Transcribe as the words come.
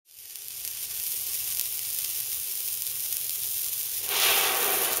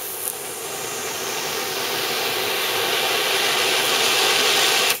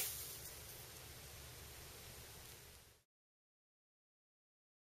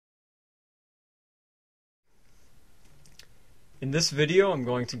In this video, I'm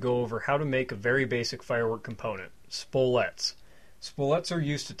going to go over how to make a very basic firework component, spolettes. Spolettes are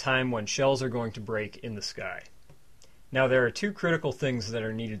used to time when shells are going to break in the sky. Now there are two critical things that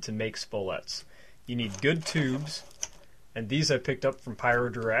are needed to make spolettes. You need good tubes, and these I picked up from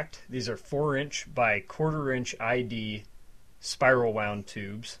PyroDirect. These are 4" by 1/4" ID spiral wound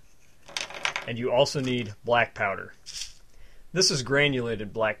tubes. And you also need black powder. This is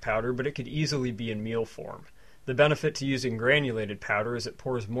granulated black powder, but it could easily be in meal form. The benefit to using granulated powder is it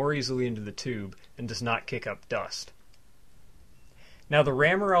pours more easily into the tube and does not kick up dust. Now the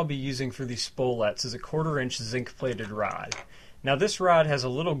rammer I'll be using for these spolettes is a 1/4" zinc plated rod. Now this rod has a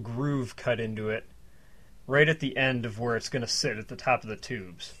little groove cut into it right at the end of where it's going to sit at the top of the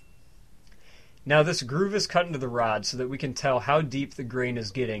tubes. Now this groove is cut into the rod so that we can tell how deep the grain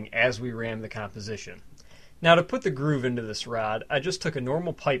is getting as we ram the composition. Now to put the groove into this rod, I just took a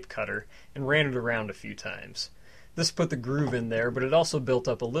normal pipe cutter and ran it around a few times. This put the groove in there, but it also built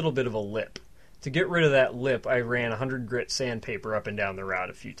up a little bit of a lip. To get rid of that lip, I ran 100 grit sandpaper up and down the rod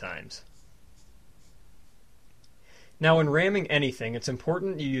a few times. Now when ramming anything, it's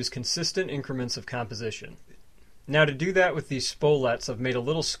important you use consistent increments of composition. Now to do that with these spolettes, I've made a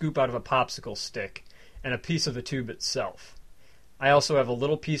little scoop out of a popsicle stick and a piece of a tube itself. I also have a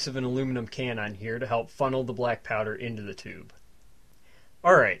little piece of an aluminum can on here to help funnel the black powder into the tube.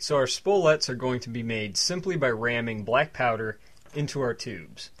 Alright, so our spolettes are going to be made simply by ramming black powder into our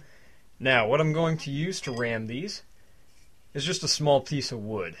tubes. Now, what I'm going to use to ram these is just a small piece of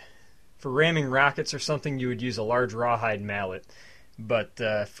wood. For ramming rockets or something, you would use a large rawhide mallet, but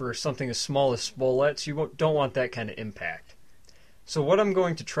for something as small as spolettes, you don't want that kind of impact. So what I'm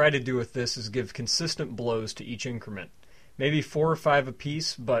going to try to do with this is give consistent blows to each increment. Maybe 4 or 5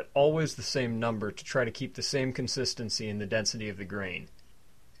 apiece, but always the same number to try to keep the same consistency and the density of the grain.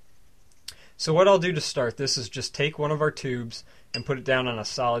 So what I'll do to start this is just take one of our tubes and put it down on a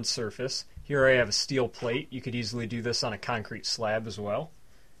solid surface. Here I have a steel plate. You could easily do this on a concrete slab as well.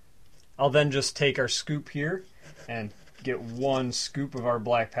 I'll then just take our scoop here and get 1 scoop of our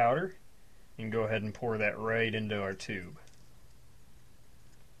black powder and go ahead and pour that right into our tube.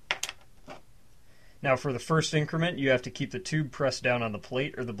 Now for the first increment, you have to keep the tube pressed down on the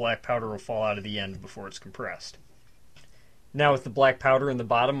plate or the black powder will fall out of the end before it's compressed. Now with the black powder in the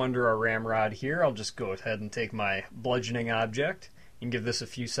bottom under our ramrod here, I'll just go ahead and take my bludgeoning object and give this a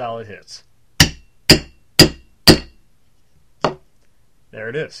few solid hits. There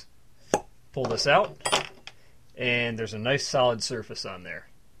it is. Pull this out, and there's a nice solid surface on there.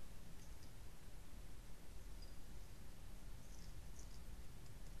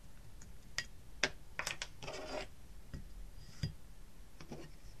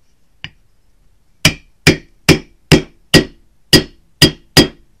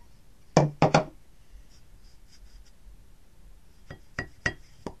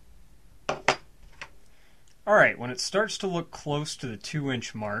 Alright, when it starts to look close to the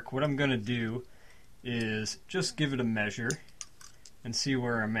 2" mark, what I'm going to do is just give it a measure and see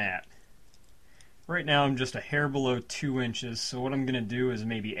where I'm at. Right now I'm just a hair below 2 inches, so what I'm going to do is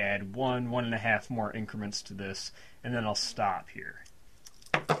maybe add 1.5 more increments to this, and then I'll stop here.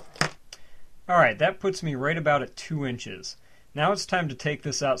 Alright, that puts me right about at 2 inches. Now it's time to take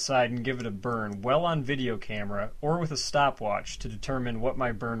this outside and give it a burn well on video camera or with a stopwatch to determine what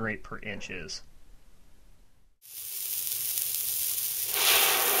my burn rate per inch is.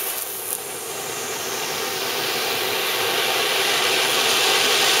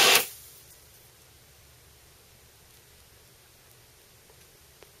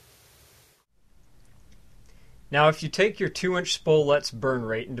 Now if you take your 2" spolettes burn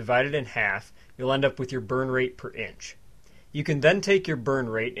rate and divide it in half, you'll end up with your burn rate per inch. You can then take your burn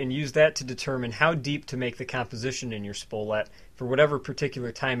rate and use that to determine how deep to make the composition in your spolette for whatever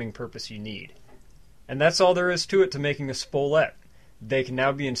particular timing purpose you need. And that's all there is to it to making a spolette. They can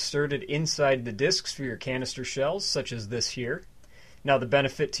now be inserted inside the discs for your canister shells, such as this here. Now the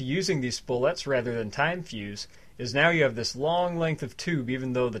benefit to using these spolettes rather than time fuse is now you have this long length of tube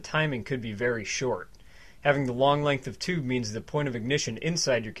even though the timing could be very short. Having the long length of tube means the point of ignition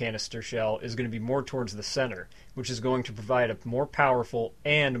inside your canister shell is going to be more towards the center, which is going to provide a more powerful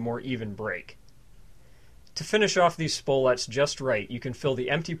and more even break. To finish off these spolettes just right, you can fill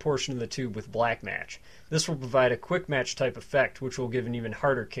the empty portion of the tube with black match. This will provide a quick match type effect, which will give an even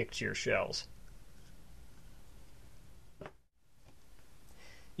harder kick to your shells.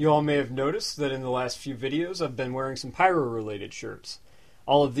 You all may have noticed that in the last few videos I've been wearing some pyro related shirts.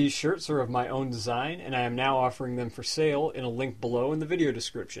 All of these shirts are of my own design, and I am now offering them for sale in a link below in the video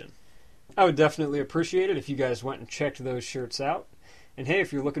description. I would definitely appreciate it if you guys went and checked those shirts out. And hey,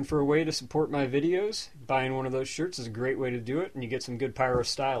 if you're looking for a way to support my videos, buying one of those shirts is a great way to do it, and you get some good pyro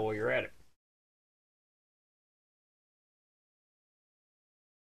style while you're at it.